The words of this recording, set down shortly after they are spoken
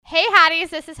Hey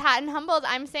Hatties, this is Hat and Humbled.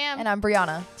 I'm Sam. And I'm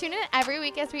Bryannah. Tune in every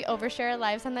week as we overshare our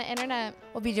lives on the internet.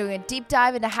 We'll be doing a deep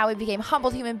dive into how we became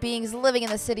humbled human beings living in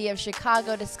the city of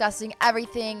Chicago, discussing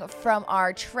everything from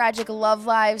our tragic love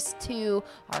lives to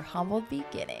our humbled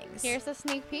beginnings. Here's a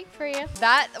sneak peek for you.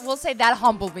 We'll say that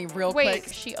humbled me real quick.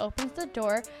 Wait, she opens the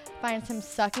door, finds him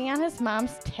sucking on his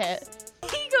mom's tit.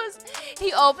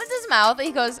 He opens his mouth,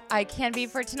 he goes, I can't be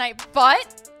for tonight,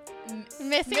 but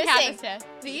Missing half his teeth.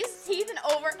 These teeth and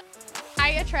over. I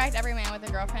attract every man with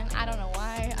a girlfriend. I don't know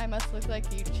why. I must look like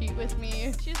you cheat with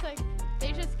me. She's like,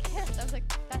 they just kissed. I was like,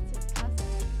 that's it.